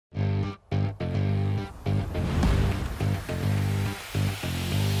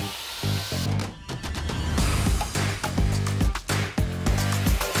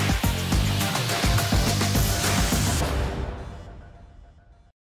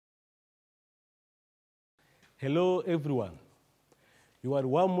Hello, everyone. You are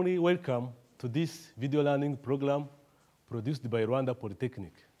warmly welcome to this video learning program produced by Rwanda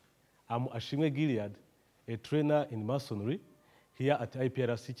Polytechnic. I'm Ashimwe Gilead, a trainer in Masonry here at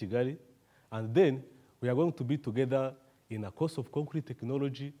IPRC Kigali, and then we are going to be together in a course of concrete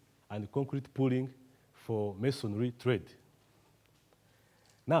technology and concrete pooling for Masonry trade.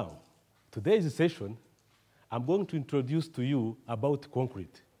 Now, today's session, I'm going to introduce to you about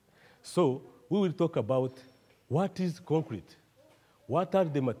concrete. So we will talk about what is concrete, what are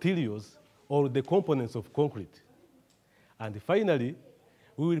the materials or the components of concrete. And finally,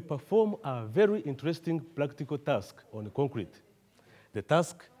 we will perform a very interesting practical task on concrete. The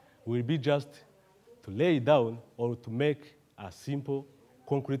task will be just to lay down or to make a simple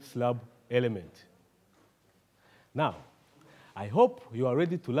concrete slab element. Now, I hope you are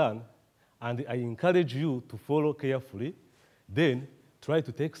ready to learn, and I encourage you to follow carefully, then try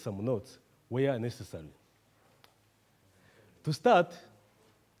to take some notes where necessary. To start,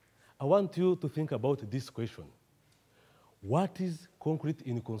 I want you to think about this question. What is concrete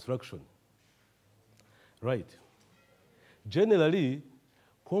in construction? Right. Generally,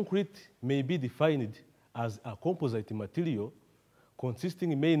 concrete may be defined as a composite material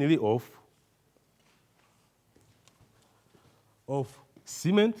consisting mainly of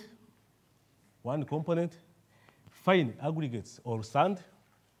cement, one component, fine aggregates or sand,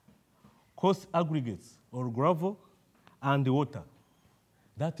 coarse aggregates or gravel, and water.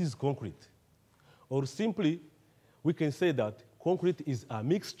 That is concrete. Or simply, we can say that concrete is a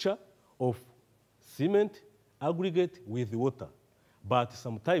mixture of cement, aggregate with water. But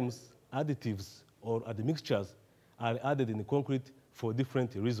sometimes additives or admixtures are added in concrete for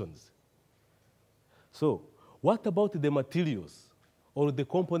different reasons. So, what about the materials or the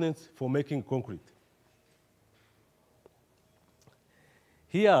components for making concrete?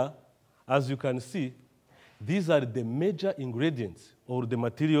 Here, as you can see, these are the major ingredients or the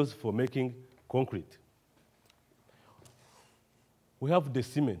materials for making concrete. We have the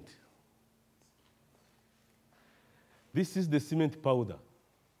cement. This is the cement powder.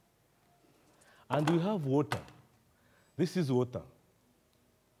 And we have water. This is water.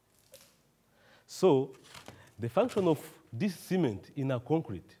 So, the function of this cement in a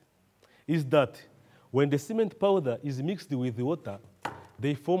concrete is that when the cement powder is mixed with the water,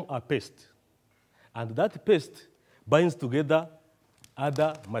 they form a paste. And that paste binds together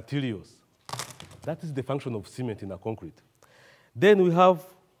other materials. That is the function of cement in a concrete. Then we have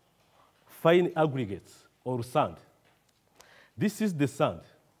fine aggregates or sand. This is the sand.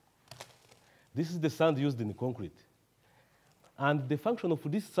 This is the sand used in concrete. And the function of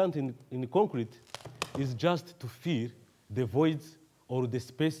this sand in concrete is just to fill the voids or the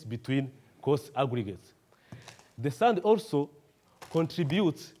space between coarse aggregates. The sand also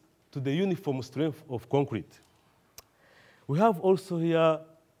contributes to the uniform strength of concrete. We have also here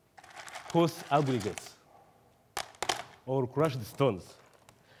coarse aggregates or crushed stones.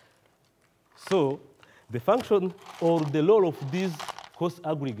 So the function or the role of these coarse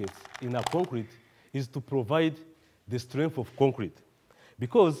aggregates in a concrete is to provide the strength of concrete,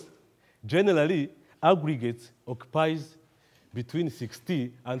 because generally aggregates occupies between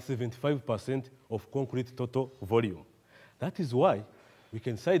 60 and 75% of concrete total volume. That is why we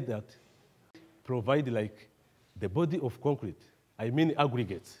can say that provide like the body of concrete, I mean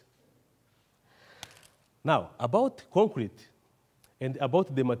aggregates. Now, about concrete and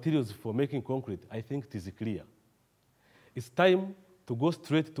about the materials for making concrete, I think it is clear. It's time to go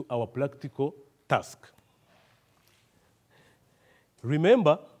straight to our practical task.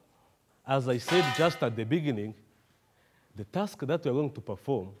 Remember, as I said just at the beginning, the task that we are going to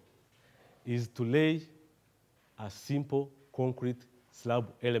perform is to lay a simple concrete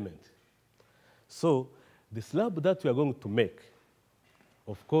slab element. So the slab that we are going to make,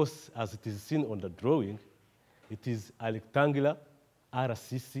 of course, as it is seen on the drawing, it is a rectangular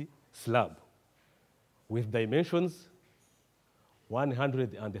RCC slab with dimensions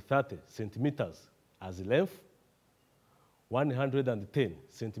 130 centimeters as length, 110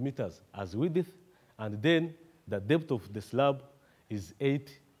 centimeters as width, and then the depth of the slab is 8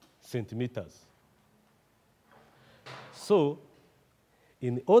 centimeters. So,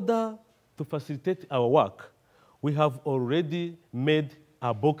 in order to facilitate our work, we have already made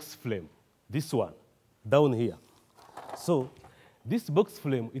a box frame, this one, down here. So, this box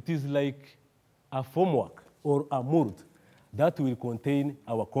frame, it is like a formwork or a mold that will contain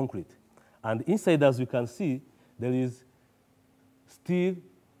our concrete. And inside, as you can see, there is steel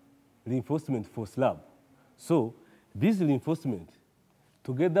reinforcement for slab. So, this reinforcement,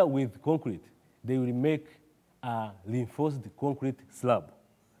 together with concrete, they will make a reinforced concrete slab.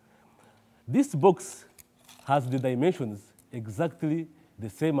 This box has the dimensions exactly the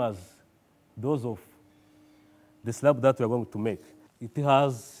same as those of the slab that we are going to make. It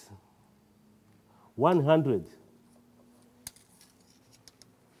has 100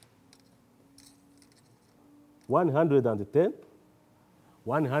 110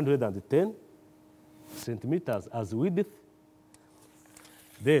 centimeters as width.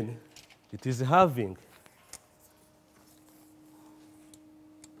 Then it is having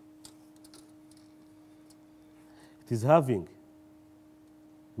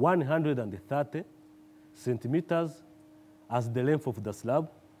 130 centimeters as the length of the slab,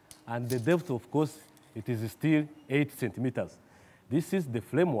 and the depth, of course, it is still 8 centimeters. This is the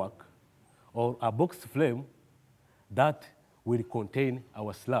framework or a box frame that will contain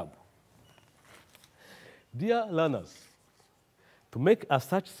our slab. Dear learners, to make a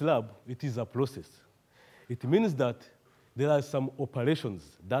such slab, it is a process. It means that there are some operations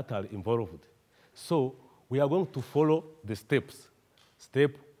that are involved. So we are going to follow the steps,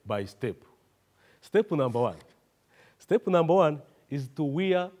 step by step. Step number one. Step number one is to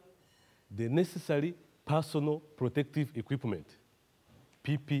wear the necessary personal protective equipment,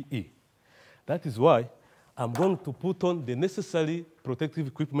 PPE. That is why I'm going to put on the necessary protective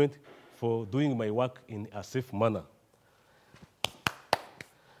equipment for doing my work in a safe manner.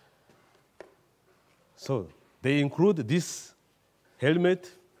 So they include this helmet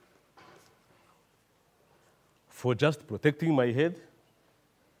for just protecting my head.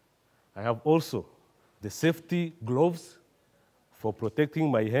 I have also the safety gloves for protecting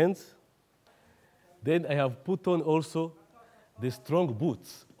my hands. Then I have put on also the strong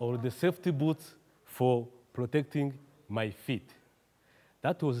boots or the safety boots for protecting my feet.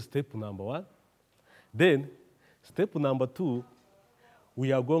 That was step number one. Then step number two,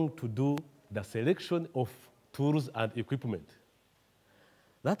 we are going to do the selection of tools and equipment.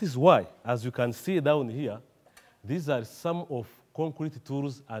 That is why, as you can see down here, these are some of concrete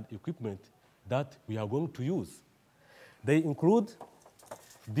tools and equipment that we are going to use. They include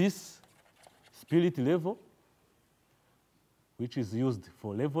this spirit level, which is used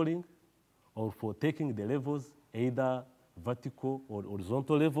for leveling or for taking the levels, either vertical or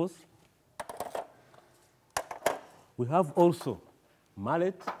horizontal levels. We have also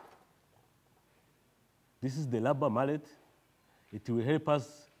mallet. This is the rubber mallet. It will help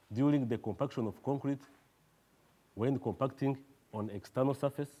us during the compaction of concrete when compacting on external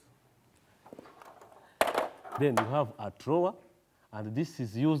surface. Then you have a thrower, and this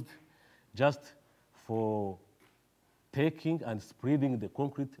is used just for taking and spreading the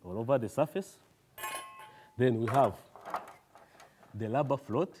concrete all over the surface. Then we have the rubber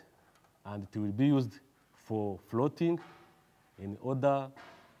float, and it will be used for floating in order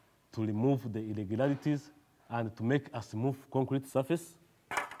to remove the irregularities and to make a smooth concrete surface.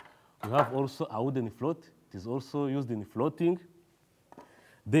 We have also a wooden float. It is also used in floating.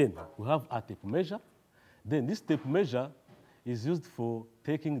 Then we have a tape measure. Then this tape measure is used for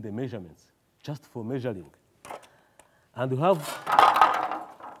taking the measurements, just for measuring. And we have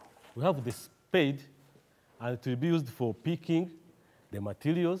the spade, and it will be used for picking the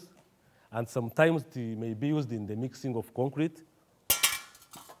materials, and sometimes it may be used in the mixing of concrete.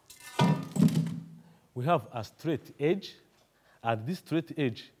 We have a straight edge, and this straight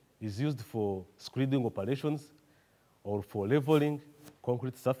edge is used for screeding operations or for leveling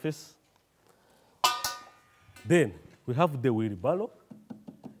concrete surface. Then we have the wheelbarrow.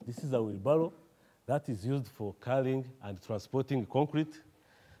 This is a wheelbarrow that is used for carrying and transporting concrete.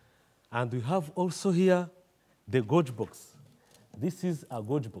 And we have also here the gauge box. This is a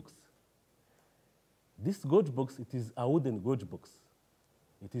gauge box. This gauge box, it is a wooden gauge box.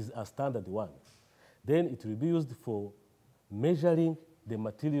 It is a standard one. Then it will be used for measuring the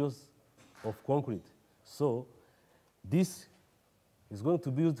materials of concrete. So this is going to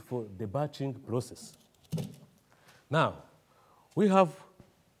be used for the batching process. Now, we have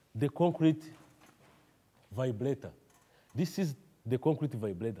the concrete vibrator. This is the concrete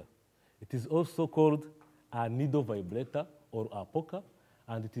vibrator. It is also called a needle vibrator or a poker,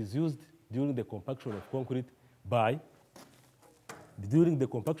 and it is used during the compaction of concrete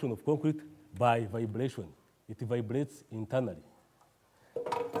by vibration. It vibrates internally.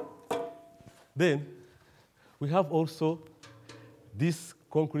 Then we have also this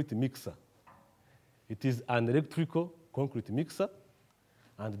concrete mixer. It is an electrical concrete mixer,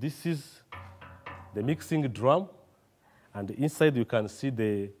 and this is the mixing drum, and inside you can see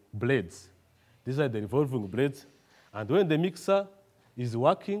the blades. These are the revolving blades, and when the mixer is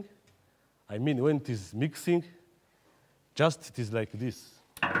working, I mean when it is mixing, just it is like this.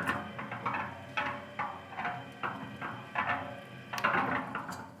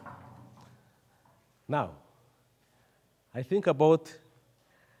 Now, I think about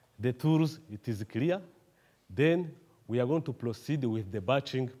the tools, it is clear. Then we are going to proceed with the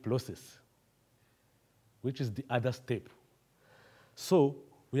batching process, which is the other step. So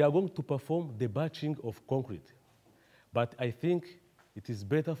we are going to perform the batching of concrete. But I think it is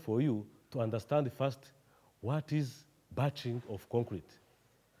better for you to understand first what is batching of concrete.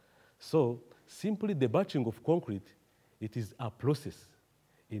 So simply the batching of concrete, it is a process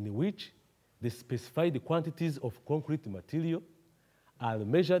in which the specified quantities of concrete material are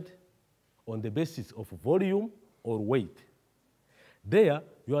measured on the basis of volume or weight. There,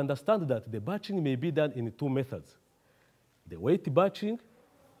 you understand that the batching may be done in two methods, the weight batching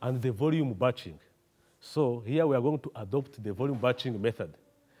and the volume batching. So here we are going to adopt the volume batching method.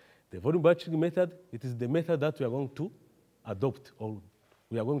 The volume batching method, it is the method that we are going to adopt or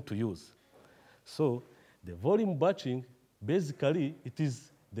we are going to use. So the volume batching, basically, it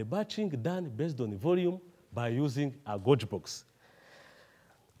is the batching done based on volume by using a gauge box.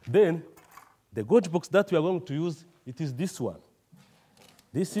 Then the gauge box that we are going to use, it is this one.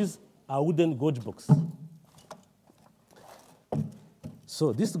 This is a wooden gauge box.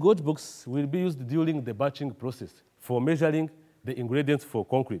 So this gauge box will be used during the batching process for measuring the ingredients for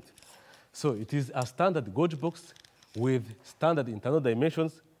concrete. So it is a standard gauge box with standard internal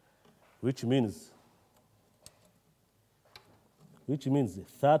dimensions, which means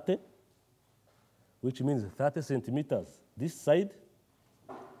 30, which means 30 centimeters this side,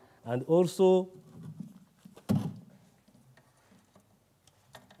 and also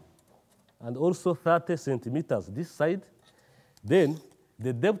 30 centimeters this side. Then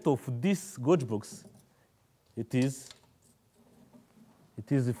the depth of this gauge box, it is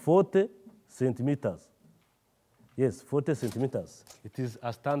 40 centimeters. Yes, 40 centimeters. It is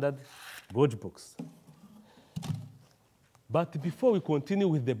a standard gauge box. But before we continue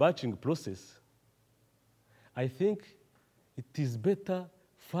with the batching process, I think it is better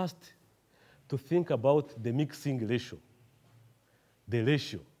first to think about the mixing ratio, the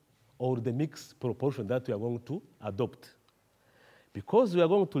ratio or the mix proportion that we are going to adopt. Because we are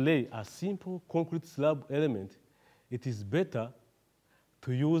going to lay a simple concrete slab element, it is better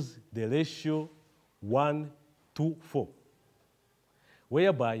to use the ratio 1:4,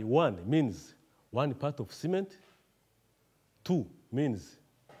 whereby 1 means 1 part of cement, 2 means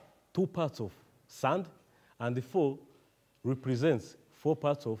 2 parts of sand, and 4 represents 4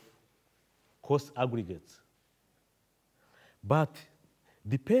 parts of coarse aggregates. But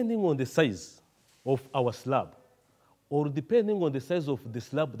depending on the size of our slab, or depending on the size of the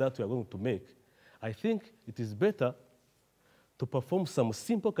slab that we are going to make, I think it is better to perform some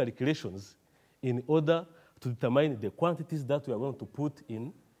simple calculations in order to determine the quantities that we are going to put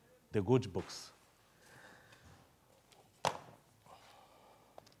in the gauge box.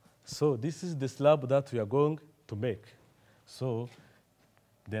 So this is the slab that we are going to make. So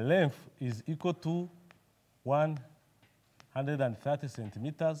the length is equal to 130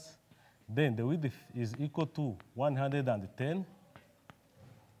 centimeters. Then the width is equal to 110.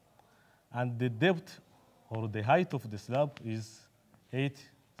 And the depth or the height of the slab is 8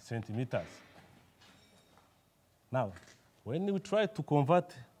 centimeters. Now, when we try to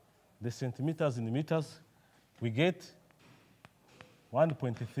convert the centimeters in meters, we get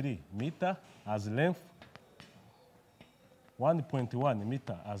 1.3 meter as length, 1.1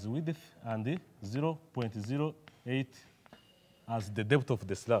 meter as width, and 0.08 as the depth of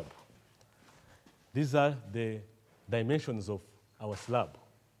the slab. These are the dimensions of our slab.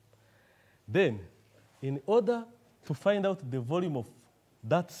 Then, in order to find out the volume of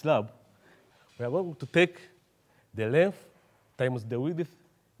that slab, we are going to take the length times the width,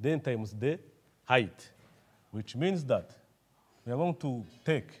 then times the height, which means that we are going to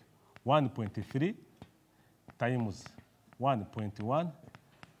take 1.3 times 1.1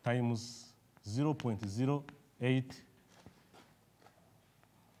 times 0.08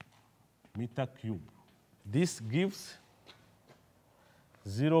 meter cube. This gives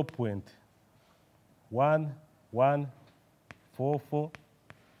 0.1144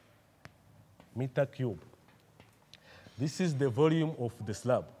 meter cube. This is the volume of the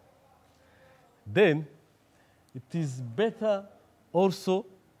slab. Then it is better also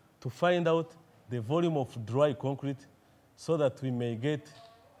to find out the volume of dry concrete so that we may get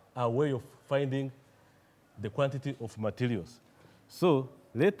a way of finding the quantity of materials. So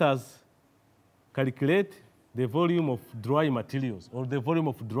let us calculate the volume of dry materials or the volume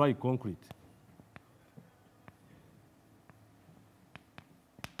of dry concrete.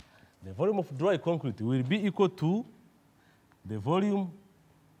 The volume of dry concrete will be equal to the volume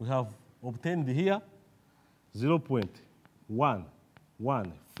we have obtained here,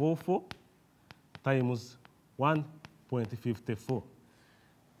 0.1144 times 1.3 0.54.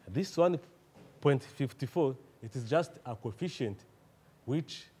 This 1.54, it is just a coefficient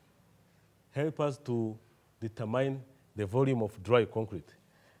which helps us to determine the volume of dry concrete.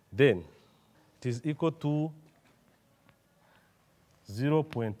 Then it is equal to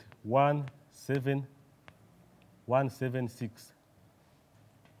 0.176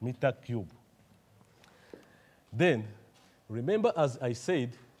 meter cube. Then remember, as I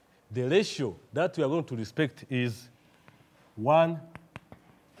said, the ratio that we are going to respect is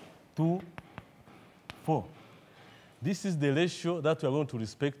 1:4. This is the ratio that we are going to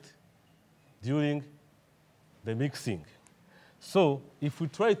respect during the mixing. So if we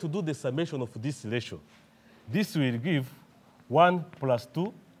try to do the summation of this ratio, this will give 1 plus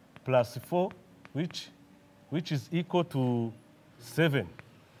 2 plus 4, which is equal to 7.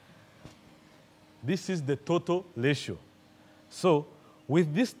 This is the total ratio. So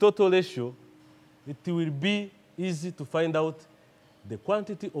with this total ratio, it will be easy to find out the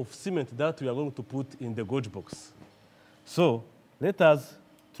quantity of cement that we are going to put in the gauge box. So let us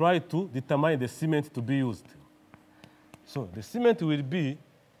try to determine the cement to be used. So the cement will be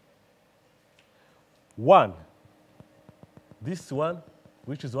 1, this one,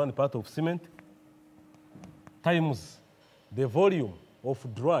 which is 1 part of cement, times the volume of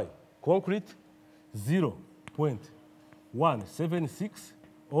dry concrete, 0.176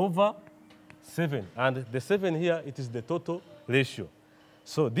 over 7. And the 7 here, it is the total ratio.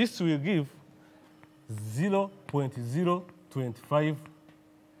 So this will give 0.025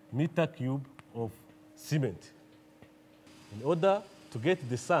 meter cube of cement. In order to get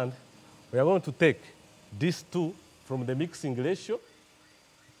the sand, we are going to take these 2 from the mixing ratio,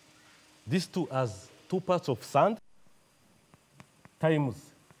 these 2 as 2 parts of sand,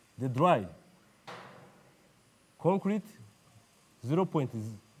 times the dry concrete,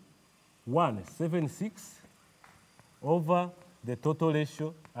 0.176 over the total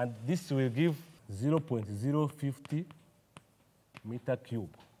ratio, and this will give 0.050 meter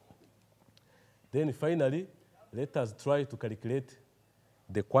cube. Then finally, let us try to calculate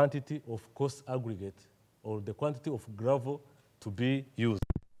the quantity of coarse aggregate or the quantity of gravel to be used.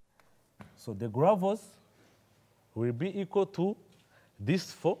 So the gravels will be equal to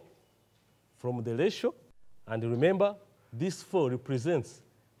this 4 from the ratio. And remember, this 4 represents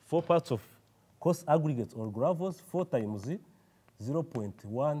 4 parts of coarse aggregates or gravels, 4 times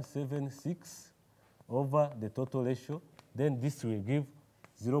 0.176 over the total ratio. Then this will give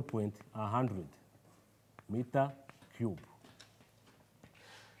 0.100 meter cube.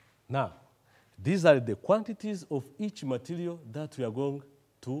 Now, these are the quantities of each material that we are going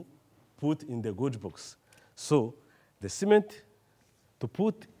to put in the gauge box. So the cement to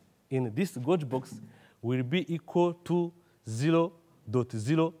put in this gauge box will be equal to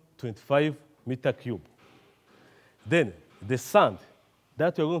 0.025 meter cube. Then the sand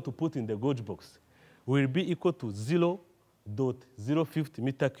that we are going to put in the gauge box will be equal to 0.050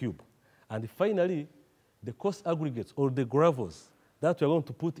 meter cube. And finally, the coarse aggregates or the gravels that we are going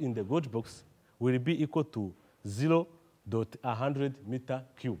to put in the gauge box will be equal to 0.100 meter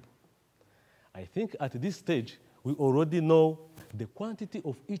cube. I think at this stage, we already know the quantity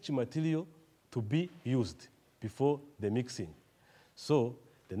of each material to be used before the mixing. So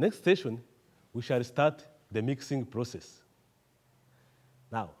the next station, we shall start the mixing process.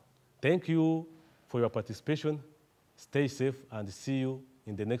 Now, thank you for your participation. Stay safe and see you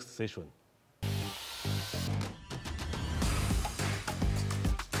in the next session.